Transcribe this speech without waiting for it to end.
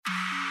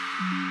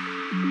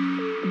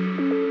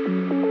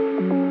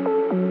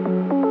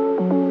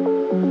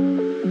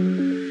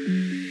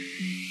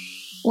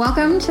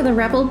Welcome to the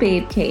Rebel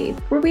Babe Cave,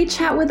 where we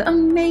chat with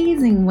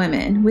amazing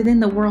women within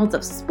the worlds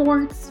of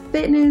sports,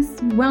 fitness,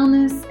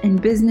 wellness,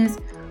 and business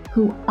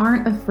who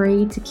aren't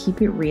afraid to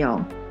keep it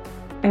real.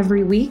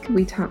 Every week,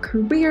 we talk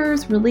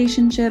careers,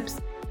 relationships,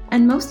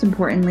 and most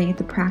importantly,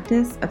 the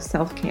practice of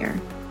self-care.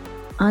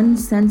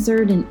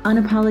 Uncensored and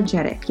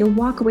unapologetic, you'll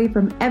walk away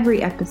from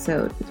every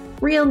episode with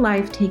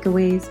real-life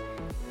takeaways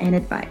and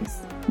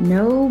advice.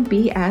 No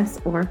BS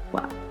or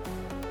fluff.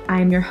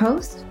 I'm your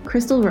host,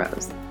 Crystal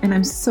Rose, and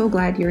I'm so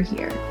glad you're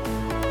here.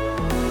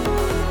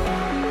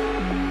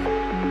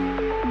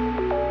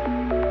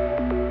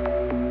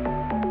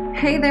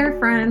 Hey there,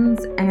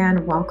 friends,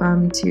 and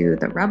welcome to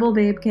the Rebel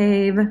Babe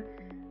Cave.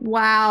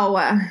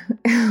 Wow,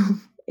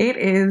 it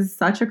is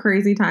such a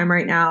crazy time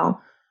right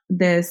now.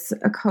 This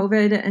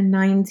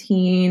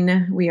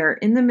COVID-19, we are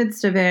in the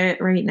midst of it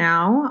right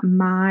now.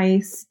 My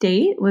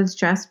state was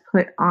just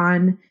put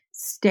on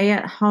stay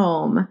at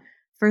home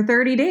for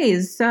 30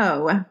 days.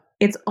 So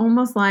it's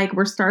almost like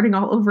we're starting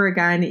all over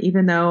again,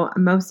 even though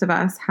most of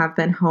us have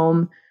been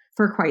home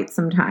for quite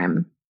some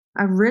time.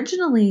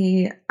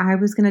 Originally, I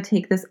was going to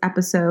take this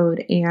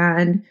episode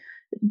and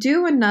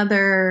do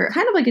another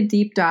kind of like a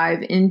deep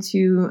dive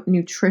into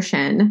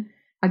nutrition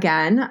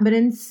again, but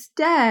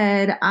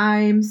instead,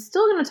 I'm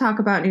still going to talk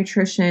about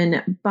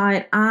nutrition,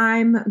 but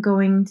I'm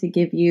going to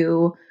give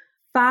you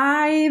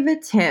 5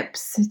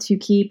 tips to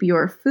keep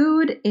your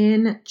food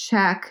in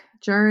check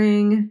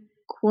during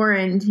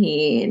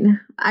quarantine.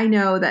 I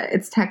know that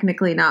it's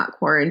technically not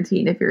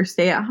quarantine if you're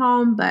stay at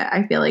home, but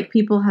I feel like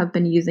people have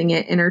been using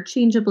it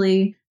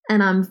interchangeably,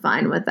 and I'm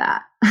fine with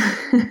that.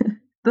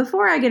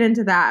 Before I get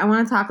into that, I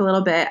want to talk a little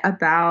bit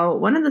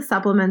about one of the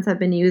supplements I've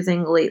been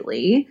using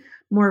lately.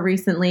 More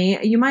recently,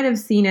 you might have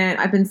seen it.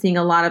 I've been seeing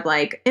a lot of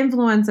like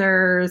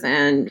influencers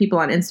and people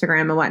on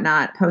Instagram and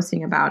whatnot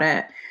posting about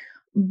it,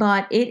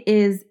 but it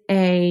is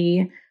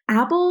a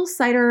apple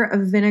cider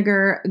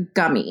vinegar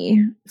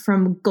gummy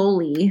from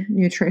Goli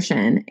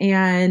Nutrition.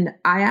 And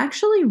I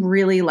actually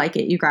really like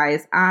it, you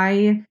guys.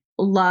 I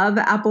love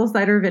apple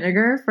cider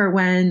vinegar for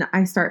when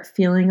I start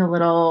feeling a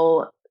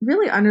little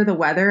really under the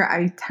weather.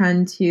 I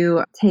tend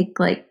to take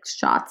like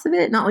shots of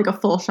it, not like a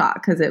full shot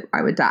because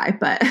I would die,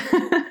 but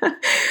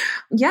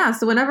yeah.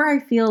 So whenever I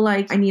feel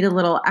like I need a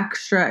little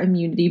extra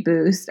immunity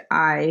boost,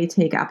 I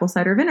take apple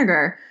cider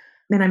vinegar.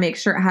 And I make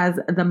sure it has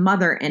the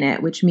mother in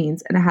it, which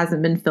means it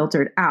hasn't been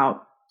filtered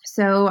out.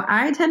 So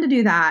I tend to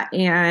do that,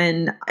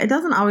 and it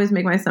doesn't always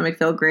make my stomach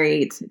feel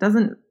great. It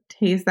doesn't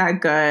taste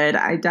that good.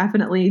 I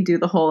definitely do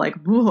the whole like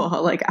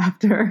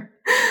after,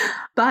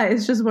 but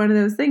it's just one of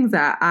those things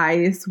that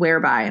I swear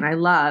by and I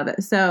love.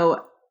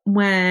 So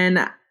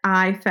when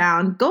I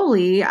found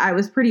Goli, I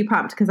was pretty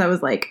pumped because I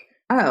was like,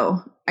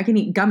 oh, I can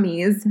eat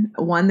gummies.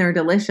 1, they're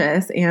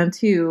delicious. And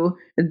 2,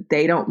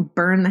 they don't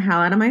burn the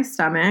hell out of my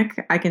stomach.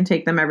 I can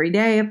take them every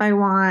day if I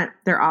want.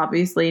 They're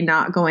obviously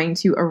not going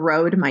to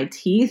erode my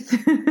teeth,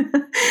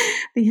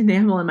 the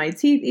enamel in my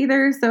teeth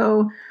either.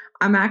 So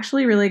I'm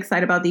actually really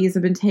excited about these.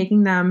 I've been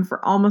taking them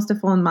for almost a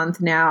full month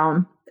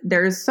now.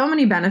 There's so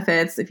many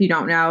benefits, if you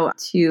don't know,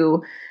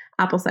 to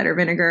apple cider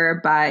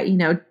vinegar, but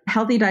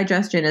healthy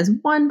digestion is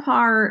one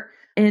part.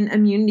 And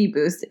immunity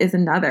boost is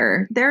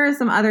another. There are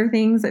some other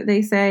things that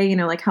they say,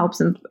 like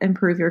helps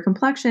improve your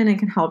complexion and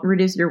can help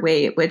reduce your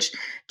weight, which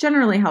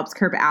generally helps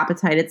curb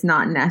appetite. It's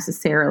not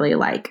necessarily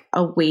like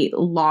a weight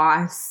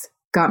loss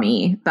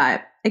gummy,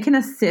 but it can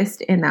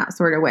assist in that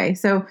sort of way.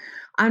 So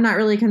I'm not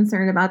really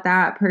concerned about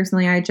that.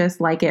 Personally, I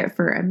just like it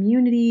for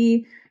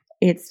immunity.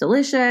 It's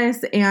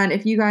delicious. And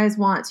if you guys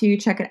want to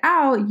check it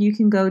out, you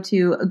can go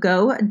to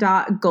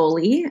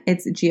go.goli.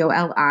 It's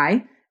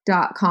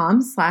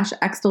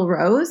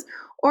GOLI.com/extelrose.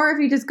 Or if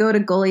you just go to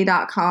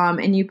goli.com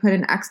and you put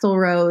in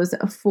extelrose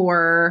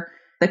for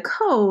the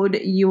code,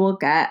 you will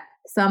get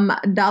some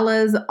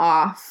dollars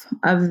off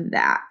of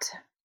that.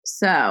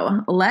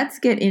 So let's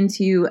get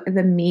into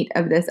the meat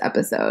of this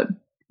episode.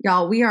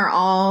 Y'all, we are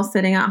all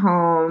sitting at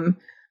home,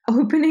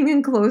 opening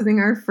and closing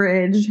our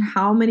fridge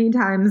how many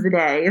times a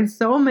day?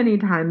 So many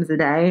times a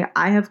day.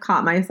 I have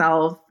caught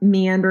myself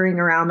meandering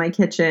around my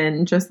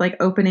kitchen, just like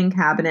opening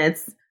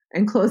cabinets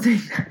and closing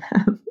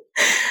them.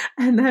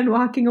 And then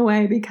walking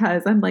away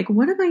because I'm like,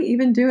 what am I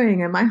even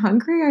doing? Am I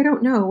hungry? I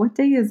don't know. What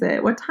day is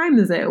it? What time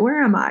is it?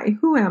 Where am I?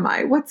 Who am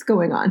I? What's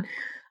going on?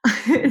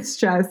 It's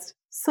just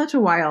such a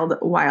wild,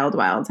 wild,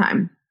 wild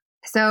time.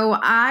 So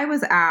I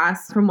was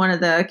asked from one of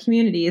the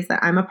communities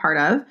that I'm a part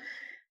of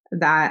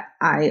that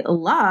I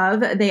love,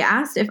 they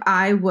asked if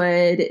I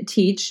would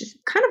teach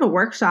kind of a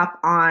workshop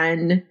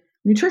on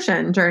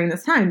nutrition during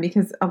this time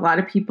because a lot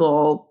of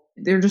people,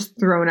 they're just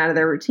thrown out of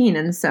their routine.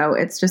 And so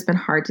it's just been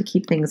hard to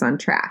keep things on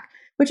track.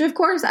 Which of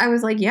course I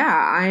was like,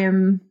 yeah,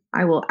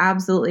 I will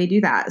absolutely do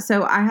that.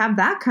 So I have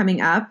that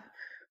coming up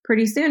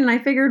pretty soon. And I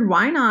figured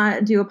why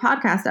not do a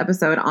podcast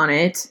episode on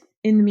it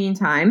in the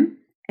meantime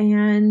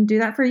and do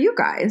that for you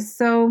guys.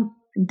 So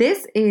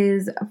this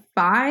is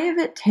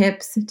 5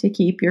 tips to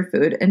keep your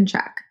food in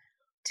check.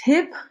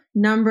 Tip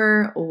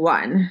number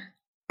 1,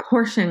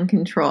 portion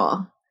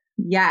control.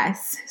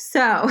 Yes.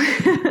 So,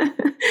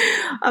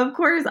 of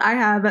course, I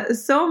have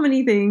so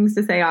many things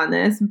to say on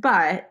this,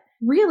 but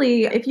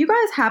really, if you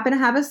guys happen to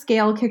have a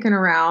scale kicking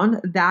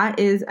around, that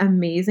is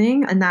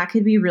amazing. And that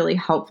could be really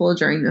helpful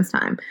during this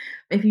time.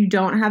 If you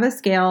don't have a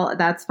scale,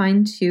 that's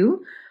fine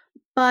too.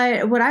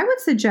 But what I would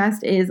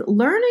suggest is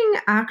learning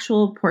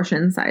actual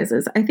portion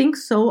sizes. I think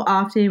so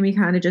often we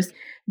kind of just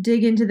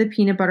dig into the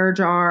peanut butter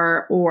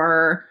jar,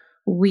 or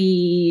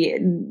we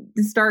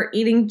start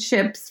eating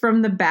chips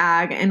from the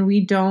bag and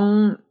we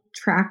don't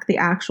track the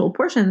actual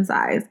portion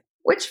size,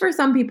 which for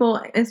some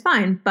people is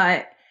fine.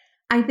 But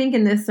I think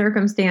in this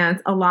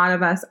circumstance, a lot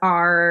of us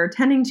are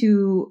tending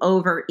to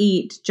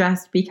overeat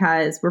just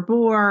because we're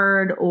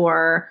bored,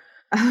 or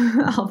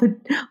all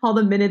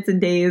the minutes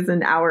and days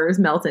and hours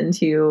melt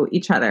into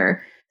each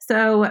other.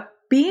 So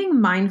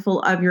being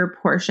mindful of your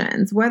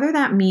portions, whether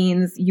that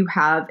means you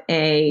have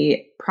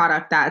a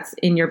product that's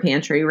in your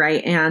pantry,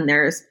 right? And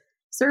there's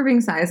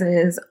serving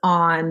sizes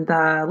on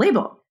the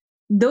label.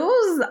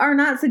 Those are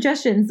not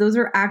suggestions. Those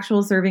are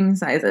actual serving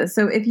sizes.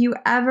 So if you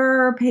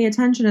ever pay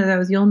attention to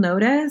those, you'll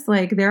notice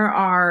like there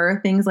are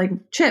things like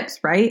chips,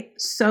 right?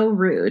 So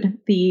rude.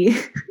 The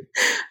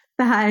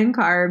fat and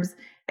carbs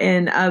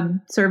in a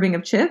serving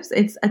of chips,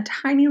 it's a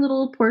tiny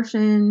little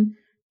portion,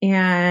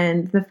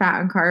 and the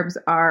fat and carbs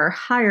are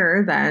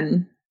higher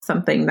than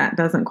something that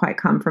doesn't quite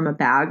come from a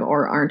bag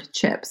or aren't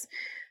chips.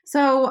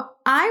 So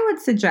I would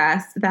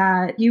suggest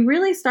that you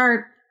really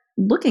start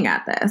looking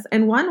at this.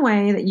 And one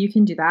way that you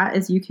can do that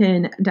is you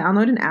can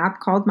download an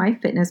app called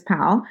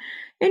MyFitnessPal,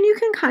 and you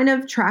can kind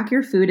of track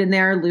your food in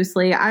there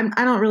loosely. I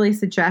don't really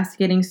suggest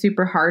getting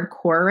super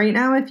hardcore right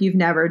now if you've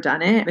never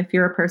done it. If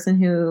you're a person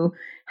who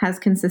has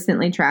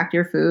consistently tracked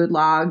your food,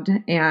 logged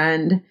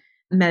and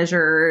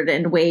measured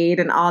and weighed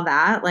and all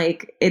that,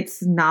 like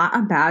it's not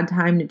a bad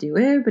time to do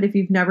it. But if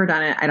you've never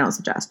done it, I don't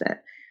suggest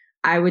it.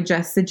 I would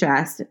just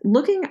suggest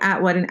looking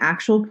at what an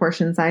actual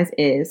portion size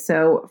is.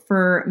 So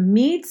for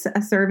meats,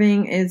 a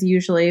serving is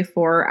usually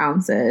 4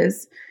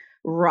 ounces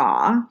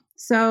raw.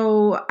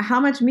 So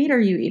how much meat are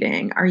you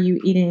eating? Are you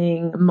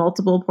eating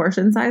multiple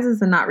portion sizes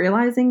and not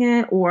realizing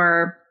it?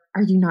 Or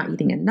are you not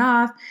eating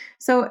enough?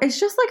 So it's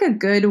just like a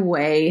good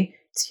way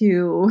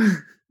to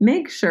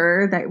make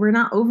sure that we're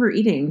not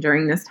overeating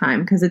during this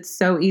time, because it's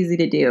so easy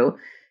to do.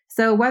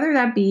 So whether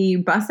that be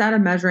bust out a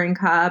measuring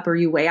cup, or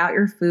you weigh out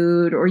your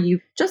food, or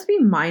you just be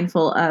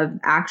mindful of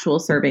actual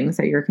servings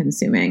that you're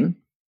consuming.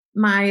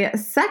 My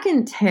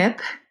second tip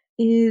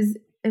is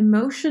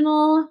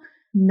emotional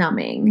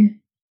numbing.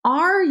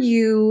 Are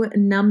you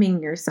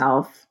numbing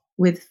yourself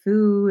with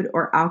food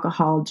or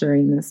alcohol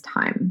during this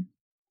time?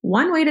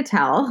 One way to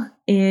tell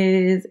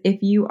is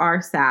if you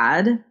are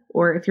sad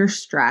or if you're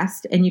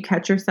stressed and you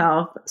catch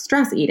yourself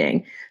stress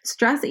eating.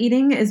 Stress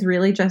eating is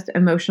really just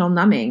emotional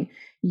numbing.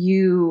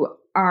 You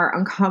are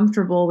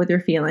uncomfortable with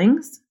your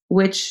feelings,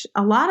 which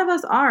a lot of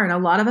us are. And a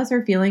lot of us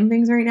are feeling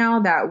things right now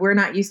that we're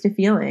not used to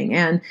feeling.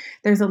 And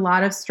there's a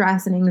lot of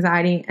stress and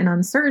anxiety and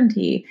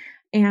uncertainty.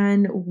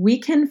 And we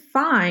can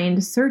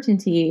find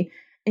certainty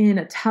in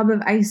a tub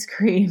of ice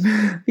cream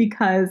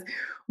because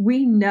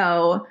we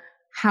know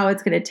how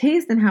it's going to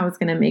taste and how it's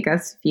going to make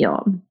us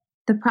feel.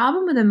 The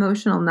problem with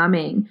emotional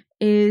numbing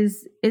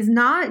is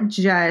not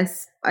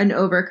just an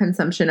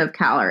overconsumption of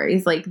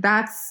calories. Like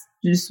that's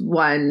just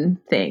one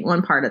thing,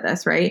 one part of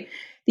this, right?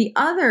 The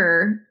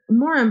other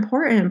more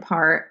important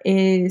part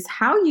is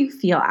how you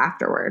feel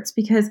afterwards,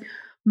 because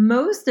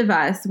most of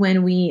us,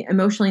 when we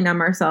emotionally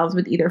numb ourselves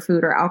with either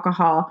food or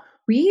alcohol,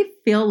 we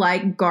feel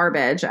like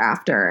garbage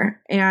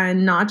after.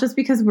 And not just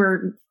because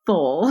we're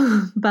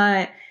full,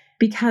 but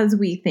because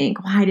we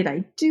think, why did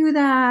I do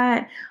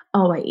that?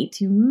 Oh, I ate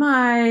too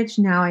much.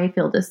 Now I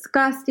feel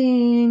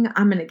disgusting.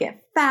 I'm going to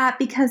get fat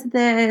because of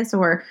this,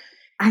 or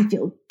I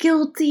feel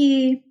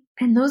guilty.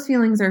 And those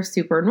feelings are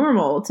super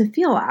normal to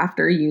feel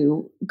after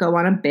you go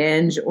on a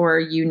binge or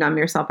you numb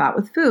yourself out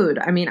with food.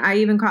 I mean, I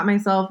even caught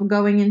myself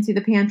going into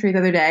the pantry the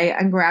other day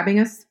and grabbing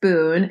a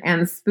spoon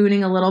and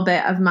spooning a little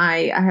bit of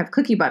I have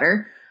cookie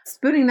butter,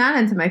 spooning that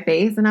into my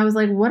face. And I was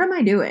like, what am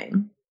I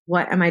doing?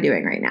 What am I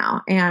doing right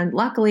now? And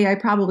luckily, I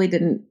probably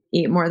didn't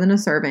eat more than a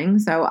serving.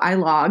 So I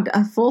logged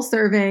a full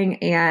serving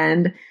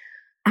and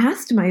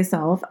asked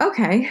myself,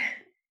 okay,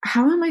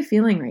 how am I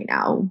feeling right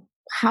now?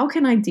 How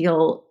can I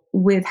deal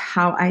with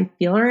how I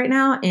feel right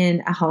now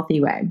in a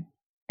healthy way?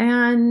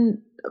 And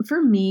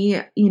for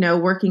me,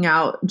 working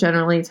out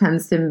generally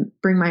tends to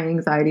bring my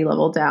anxiety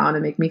level down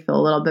and make me feel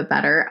a little bit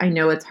better. I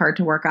know it's hard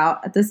to work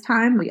out at this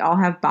time. We all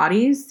have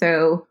bodies.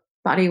 So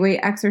body weight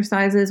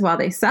exercises, while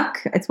they suck,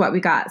 it's what we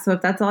got. So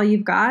if that's all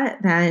you've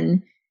got,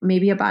 then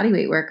maybe a body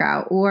weight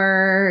workout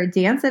or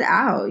dance it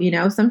out.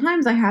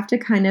 Sometimes I have to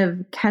kind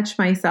of catch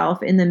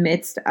myself in the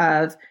midst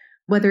of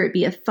whether it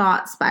be a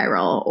thought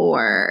spiral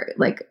or,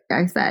 like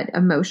I said,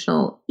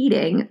 emotional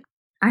eating.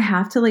 I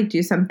have to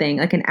do something,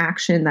 like an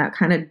action that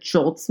kind of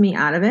jolts me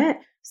out of it.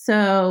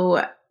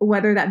 So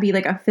whether that be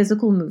like a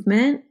physical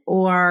movement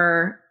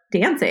or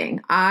dancing.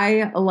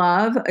 I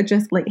love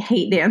just like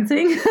hate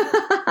dancing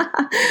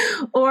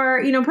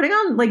or, putting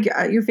on like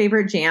your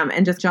favorite jam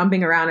and just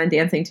jumping around and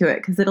dancing to it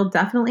because it'll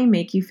definitely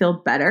make you feel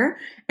better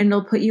and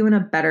it'll put you in a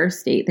better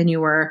state than you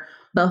were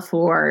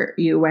before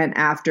you went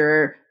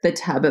after the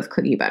tub of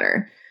cookie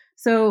butter.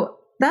 So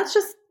that's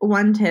just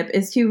one tip,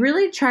 is to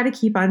really try to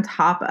keep on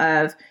top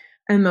of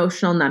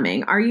emotional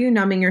numbing. Are you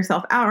numbing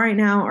yourself out right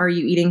now? Or are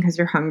you eating because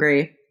you're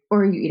hungry?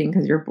 Or are you eating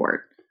because you're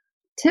bored?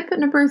 Tip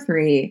number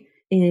 3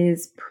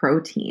 is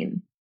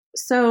protein.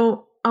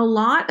 So a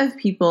lot of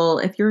people,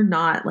 if you're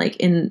not like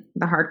in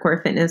the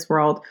hardcore fitness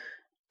world,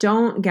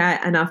 don't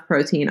get enough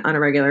protein on a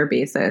regular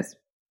basis.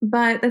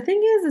 But the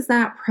thing is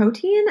that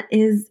protein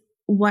is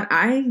what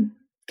I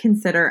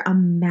consider a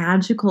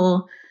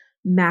magical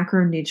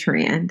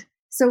macronutrient.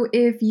 So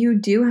if you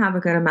do have a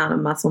good amount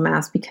of muscle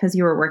mass because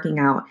you are working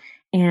out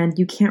and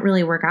you can't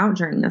really work out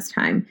during this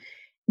time,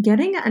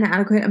 getting an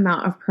adequate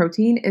amount of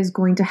protein is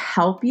going to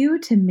help you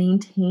to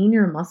maintain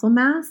your muscle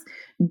mass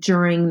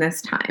during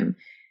this time.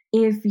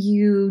 If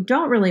you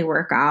don't really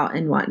work out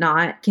and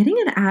whatnot, getting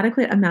an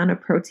adequate amount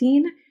of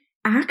protein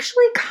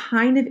actually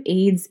kind of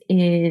aids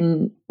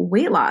in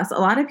weight loss. A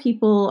lot of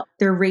people,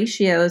 their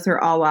ratios are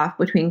all off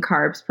between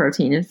carbs,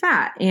 protein, and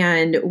fat.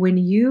 And when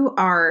you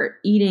are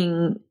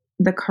eating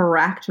the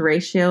correct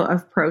ratio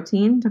of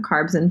protein to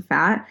carbs and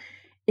fat,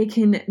 it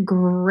can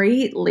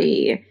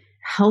greatly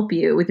help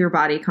you with your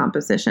body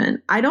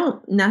composition. I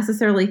don't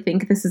necessarily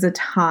think this is a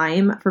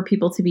time for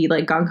people to be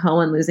like gung-ho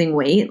and losing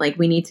weight. Like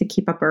we need to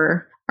keep up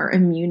our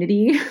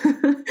immunity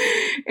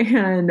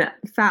and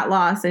fat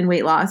loss and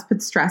weight loss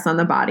puts stress on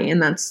the body.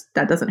 And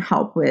that doesn't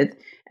help with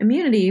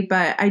immunity.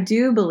 But I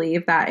do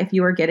believe that if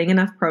you are getting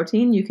enough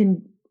protein, you're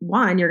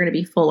going to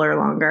be fuller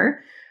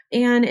longer.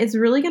 And it's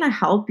really going to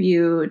help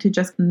you to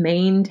just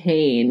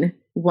maintain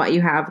what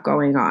you have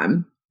going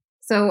on.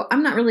 So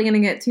I'm not really going to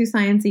get too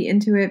sciencey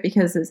into it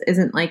because this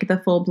isn't like the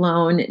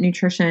full-blown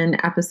nutrition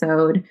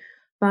episode,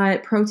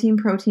 but protein,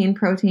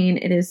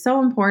 it is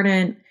so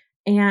important.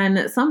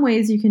 And some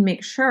ways you can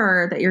make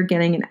sure that you're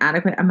getting an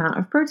adequate amount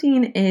of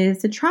protein is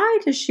to try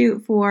to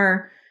shoot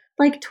for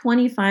like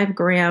 25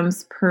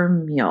 grams per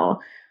meal.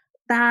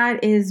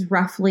 That is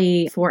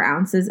roughly 4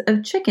 ounces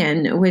of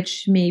chicken,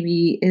 which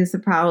maybe is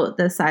about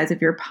the size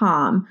of your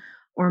palm,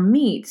 or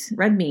meat,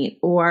 red meat,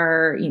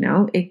 or,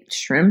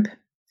 shrimp,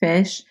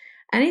 fish.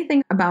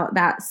 Anything about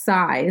that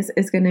size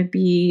is going to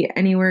be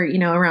anywhere,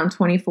 around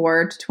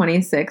 24 to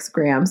 26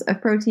 grams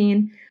of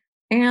protein.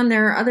 And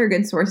there are other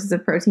good sources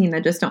of protein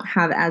that just don't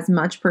have as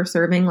much per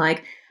serving,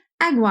 like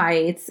egg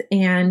whites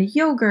and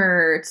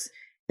yogurt.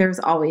 There's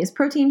always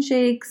protein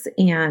shakes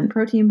and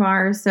protein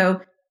bars.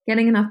 So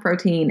getting enough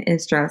protein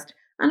is just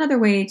another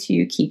way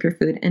to keep your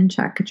food in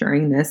check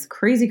during this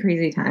crazy,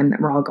 crazy time that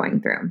we're all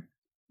going through.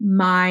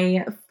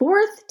 My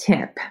 4th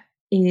tip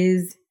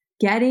is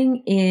getting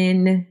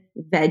in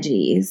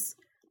veggies.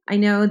 I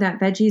know that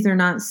veggies are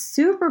not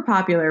super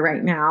popular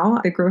right now.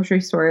 The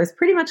grocery store is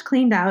pretty much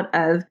cleaned out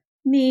of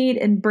meat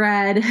and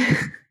bread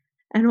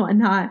and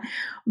whatnot.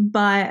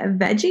 But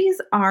veggies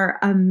are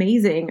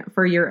amazing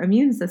for your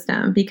immune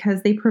system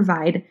because they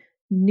provide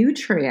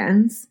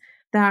nutrients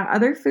that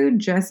other food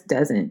just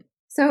doesn't.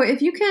 So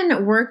if you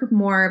can work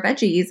more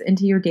veggies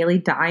into your daily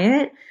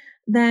diet,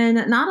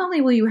 then not only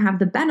will you have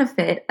the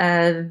benefit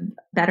of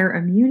better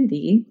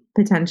immunity,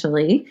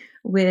 potentially,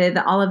 with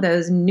all of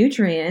those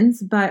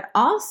nutrients, but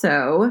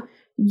also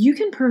you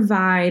can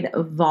provide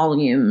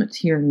volume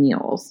to your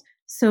meals.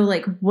 So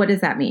like, what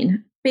does that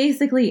mean?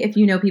 Basically, if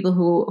you know people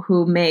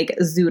who make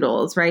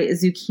zoodles, right?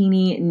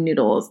 Zucchini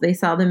noodles. They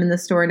sell them in the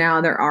store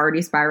now. They're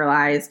already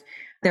spiralized.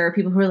 There are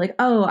people who are like,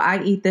 oh,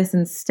 I eat this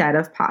instead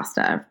of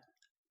pasta.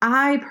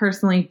 I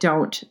personally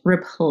don't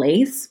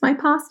replace my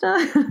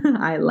pasta.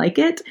 I like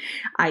it.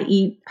 I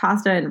eat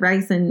pasta and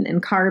rice and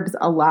carbs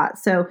a lot.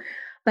 So,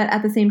 but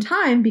at the same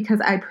time, because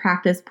I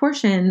practice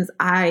portions,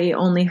 I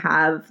only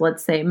have,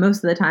 let's say,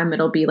 most of the time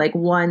it'll be like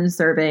 1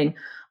 serving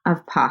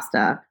of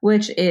pasta,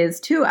 which is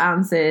 2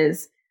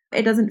 ounces.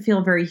 It doesn't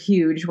feel very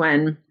huge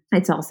when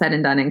it's all said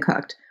and done and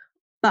cooked.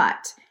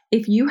 But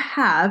if you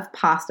have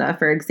pasta,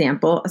 for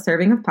example, a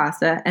serving of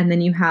pasta, and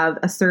then you have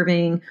a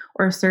serving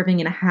or a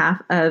serving and a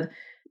half of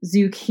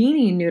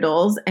zucchini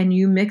noodles, and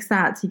you mix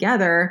that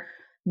together,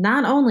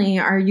 not only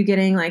are you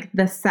getting like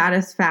the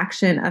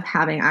satisfaction of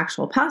having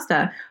actual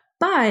pasta,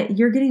 but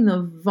you're getting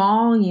the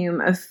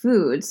volume of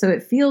food. So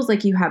it feels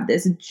like you have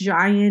this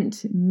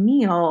giant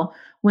meal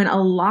when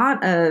a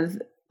lot of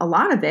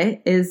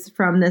it is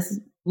from this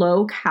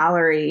low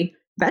calorie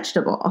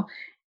vegetable.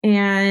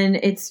 And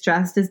it's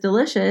just as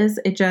delicious.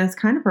 It just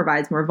kind of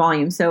provides more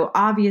volume. So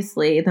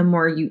obviously, the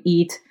more you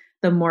eat,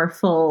 the more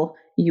full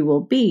you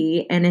will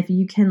be. And if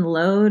you can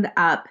load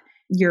up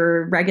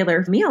your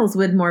regular meals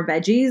with more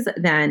veggies,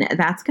 then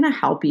that's going to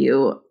help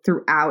you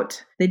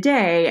throughout the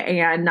day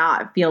and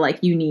not feel like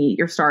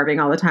you're starving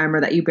all the time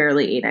or that you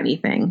barely ate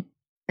anything.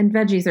 And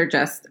veggies are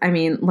just,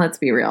 let's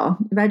be real.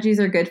 Veggies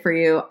are good for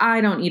you.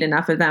 I don't eat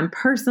enough of them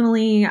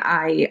personally.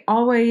 I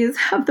always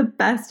have the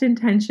best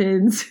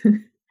intentions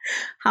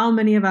How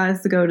many of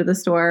us go to the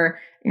store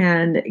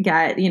and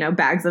get,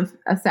 bags of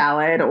a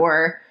salad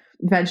or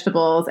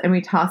vegetables and we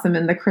toss them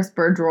in the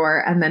crisper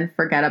drawer and then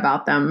forget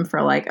about them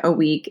for like a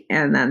week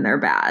and then they're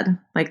bad.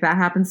 Like that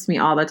happens to me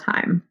all the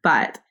time.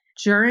 But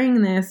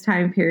during this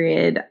time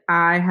period,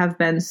 I have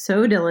been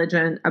so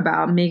diligent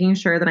about making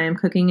sure that I am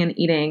cooking and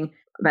eating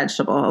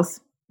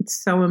vegetables.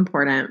 It's so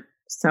important.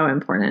 So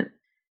important.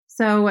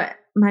 So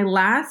my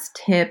last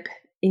tip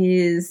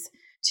is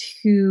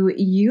to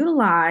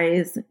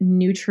utilize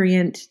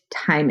nutrient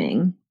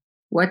timing.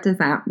 What does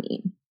that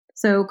mean?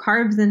 So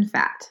carbs and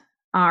fat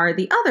are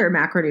the other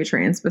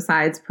macronutrients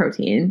besides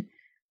protein.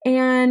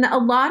 And a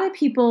lot of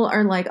people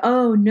are like,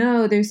 oh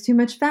no, there's too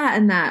much fat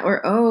in that.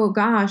 Or, oh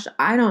gosh,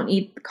 I don't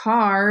eat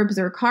carbs,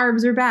 or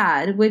carbs are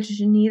bad, which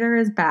neither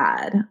is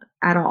bad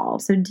at all.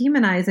 So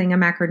demonizing a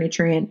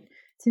macronutrient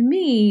to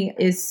me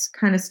is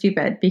kind of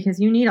stupid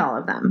because you need all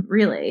of them.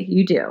 Really,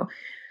 you do.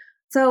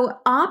 So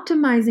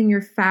optimizing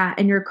your fat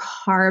and your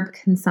carb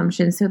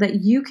consumption so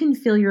that you can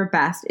feel your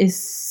best is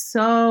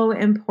so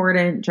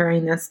important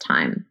during this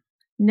time.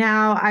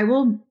 Now, I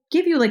will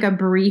give you like a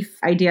brief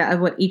idea of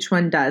what each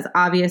one does.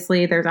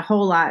 Obviously, there's a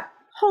whole lot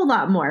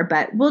more,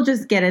 but we'll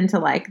just get into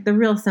like the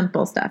real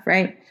simple stuff,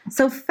 right?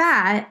 So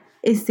fat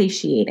is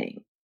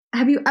satiating.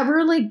 Have you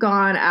ever like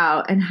gone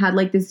out and had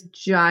like this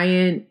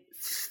giant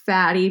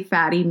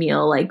fatty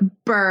meal, like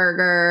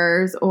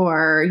burgers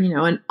or,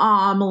 an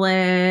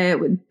omelet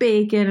with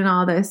bacon and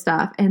all this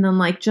stuff, and then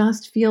like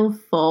just feel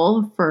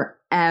full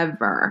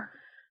forever?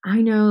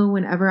 I know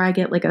whenever I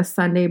get like a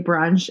Sunday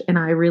brunch and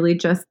I really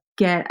just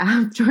get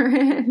after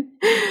it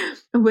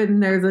when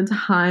there's a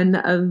ton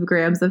of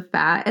grams of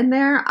fat in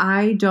there,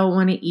 I don't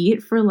want to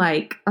eat for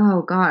like,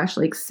 oh gosh,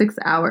 like 6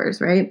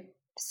 hours, right?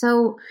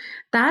 So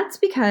that's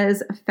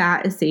because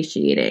fat is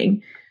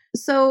satiating.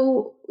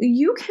 So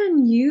you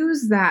can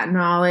use that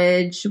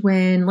knowledge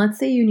when, let's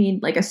say you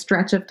need like a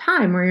stretch of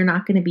time where you're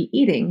not going to be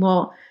eating.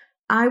 Well,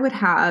 I would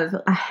have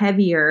a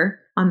heavier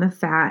on the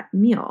fat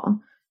meal.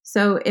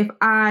 So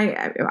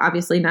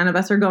obviously none of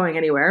us are going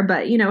anywhere,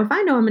 but if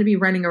I know I'm going to be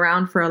running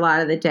around for a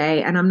lot of the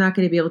day and I'm not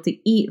going to be able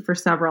to eat for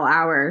several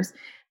hours,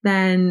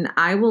 then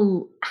I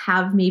will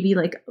have maybe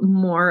like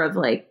more of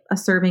like a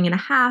serving and a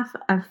half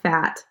of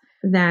fat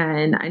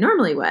than I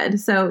normally would.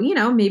 So,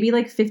 maybe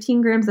like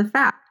 15 grams of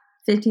fat.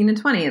 15 to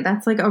 20.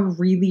 That's like a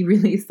really,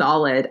 really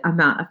solid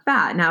amount of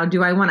fat. Now,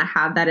 do I want to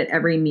have that at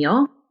every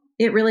meal?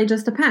 It really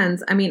just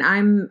depends. I mean,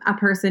 I'm a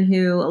person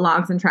who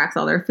logs and tracks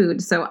all their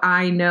food, so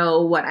I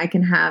know what I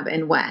can have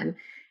and when.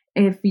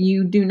 If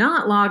you do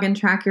not log and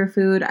track your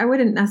food, I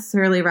wouldn't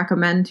necessarily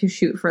recommend to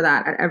shoot for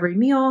that at every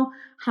meal.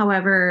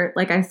 However,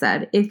 like I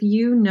said, if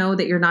you know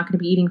that you're not going to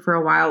be eating for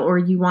a while or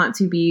you want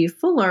to be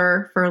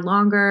fuller for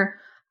longer,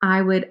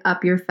 I would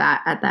up your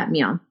fat at that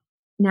meal.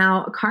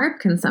 Now, carb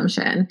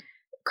consumption.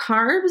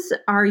 Carbs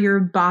are your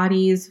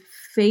body's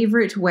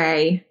favorite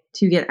way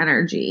to get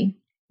energy.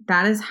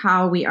 That is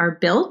how we are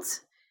built.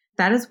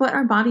 That is what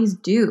our bodies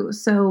do.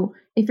 So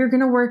if you're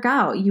going to work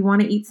out, you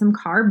want to eat some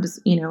carbs,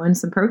 and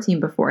some protein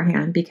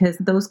beforehand because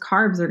those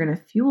carbs are going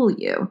to fuel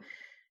you.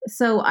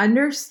 So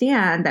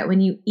understand that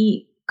when you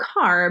eat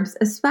carbs,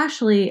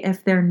 especially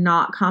if they're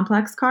not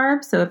complex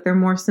carbs, so if they're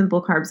more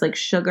simple carbs like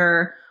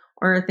sugar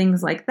or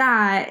things like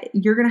that,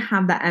 you're going to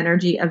have that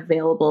energy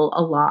available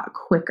a lot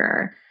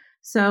quicker.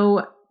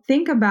 So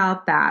think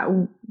about that.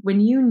 When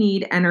you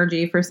need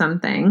energy for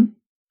something,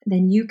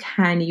 then you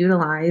can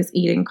utilize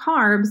eating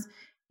carbs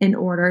in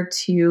order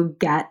to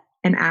get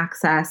and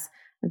access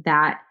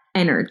that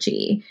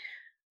energy.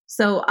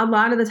 So a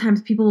lot of the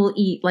times people will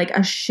eat like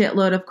a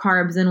shitload of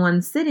carbs in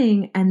one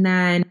sitting and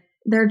then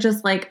they're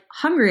just like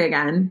hungry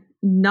again,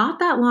 not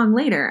that long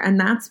later. And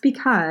that's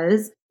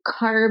because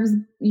carbs,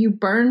 you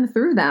burn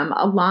through them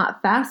a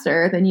lot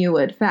faster than you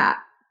would fat.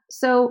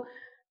 So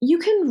you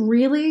can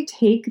really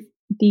take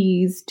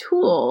these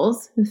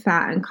tools,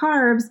 fat and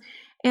carbs,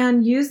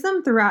 and use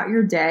them throughout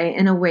your day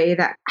in a way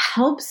that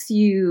helps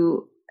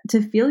you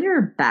to feel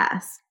your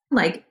best.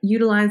 Like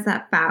utilize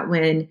that fat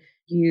when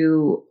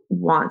you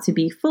want to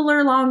be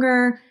fuller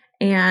longer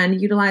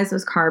and utilize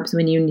those carbs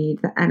when you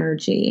need the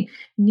energy.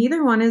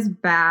 Neither one is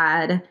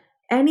bad.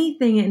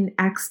 Anything in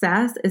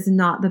excess is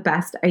not the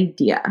best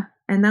idea.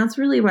 And that's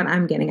really what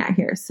I'm getting at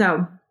here.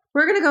 So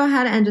we're going to go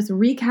ahead and just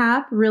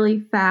recap really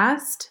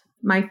fast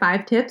my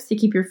 5 tips to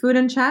keep your food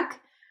in check.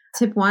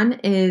 Tip 1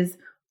 is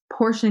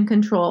portion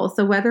control.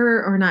 So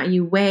whether or not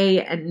you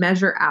weigh and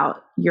measure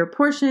out your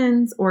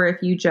portions, or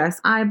if you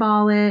just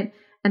eyeball it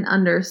and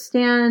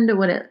understand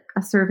what a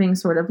serving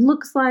sort of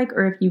looks like,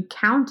 or if you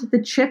count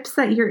the chips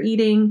that you're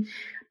eating,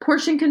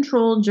 portion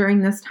control during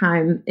this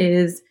time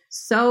is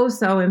so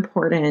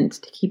important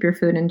to keep your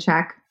food in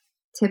check.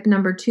 Tip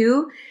number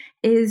 2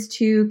 is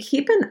to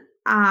keep an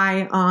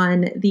eye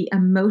on the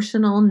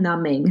emotional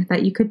numbing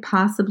that you could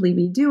possibly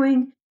be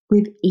doing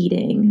with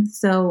eating.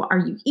 So are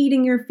you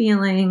eating your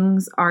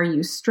feelings? Are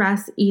you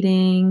stress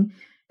eating?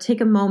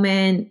 Take a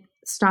moment,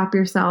 stop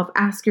yourself,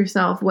 ask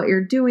yourself what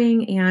you're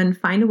doing, and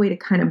find a way to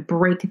kind of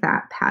break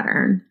that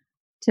pattern.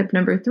 Tip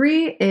number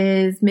 3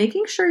 is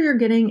making sure you're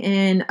getting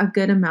in a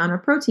good amount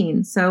of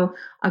protein. So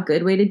a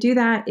good way to do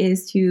that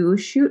is to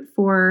shoot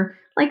for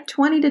like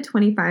 20 to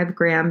 25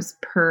 grams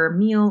per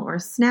meal or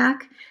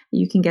snack.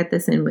 You can get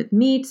this in with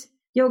meat,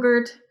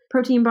 yogurt,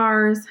 protein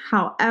bars,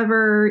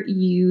 however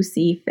you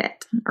see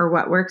fit or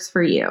what works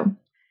for you.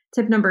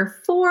 Tip number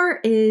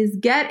 4 is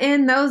get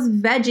in those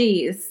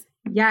veggies.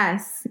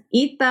 Yes,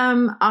 eat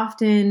them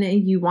often.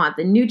 You want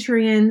the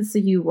nutrients,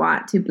 you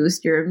want to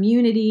boost your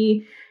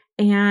immunity,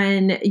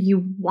 and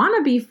you want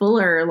to be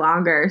fuller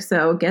longer.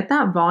 So get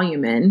that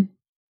volume in.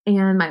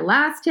 And my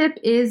last tip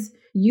is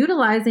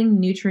utilizing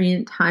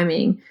nutrient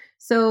timing.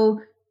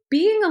 So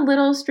being a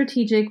little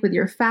strategic with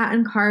your fat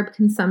and carb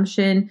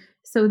consumption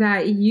so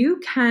that you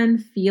can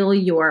feel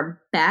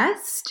your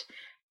best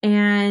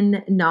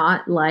and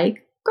not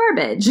like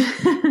garbage.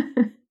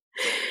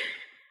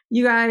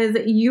 You guys,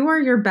 you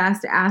are your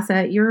best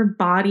asset. Your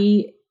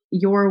body,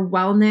 your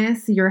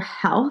wellness, your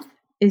health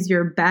is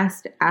your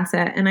best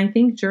asset. And I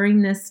think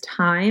during this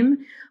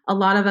time, a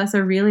lot of us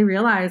are really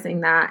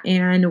realizing that,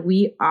 and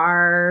we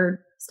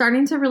are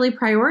starting to really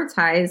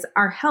prioritize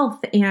our health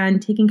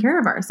and taking care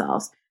of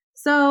ourselves.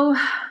 So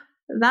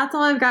that's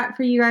all I've got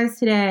for you guys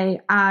today.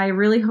 I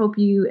really hope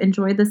you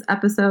enjoyed this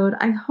episode.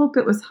 I hope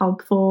it was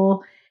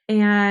helpful.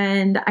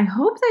 And I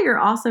hope that you're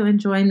also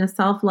enjoying the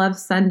Self-Love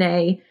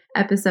Sunday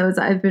episodes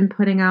I've been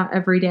putting out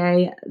every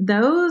day.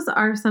 Those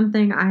are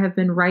something I have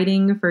been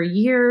writing for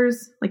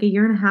years, like a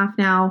year and a half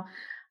now.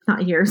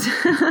 Not years,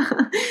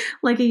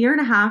 like a year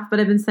and a half, but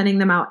I've been sending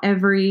them out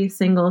every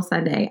single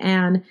Sunday.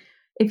 And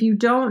if you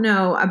don't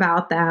know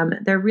about them,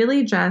 they're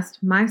really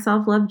just my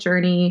self-love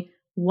journey,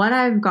 what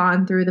I've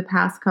gone through the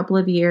past couple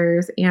of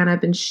years, and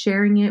I've been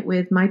sharing it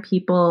with my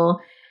people.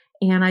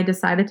 And I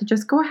decided to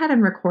just go ahead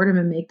and record them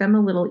and make them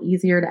a little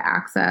easier to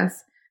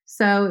access.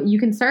 So you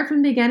can start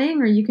from the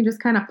beginning, or you can just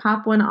kind of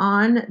pop one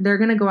on. They're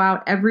going to go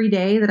out every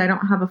day that I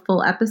don't have a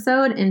full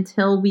episode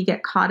until we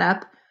get caught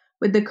up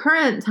with the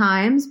current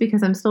times,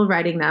 because I'm still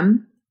writing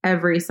them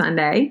every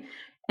Sunday.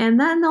 And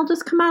then they'll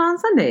just come out on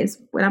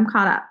Sundays when I'm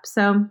caught up.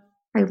 So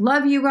I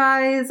love you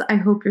guys. I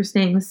hope you're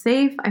staying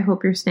safe. I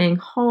hope you're staying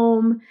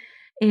home.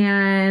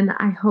 And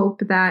I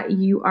hope that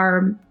you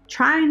are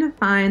trying to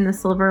find the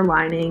silver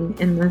lining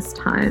in this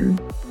time.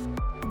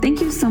 Thank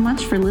you so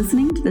much for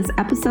listening to this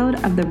episode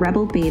of the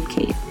Rebel Babe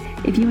Cave.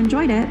 If you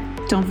enjoyed it,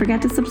 don't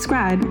forget to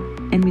subscribe,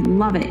 and we'd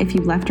love it if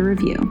you left a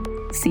review.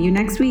 See you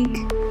next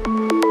week.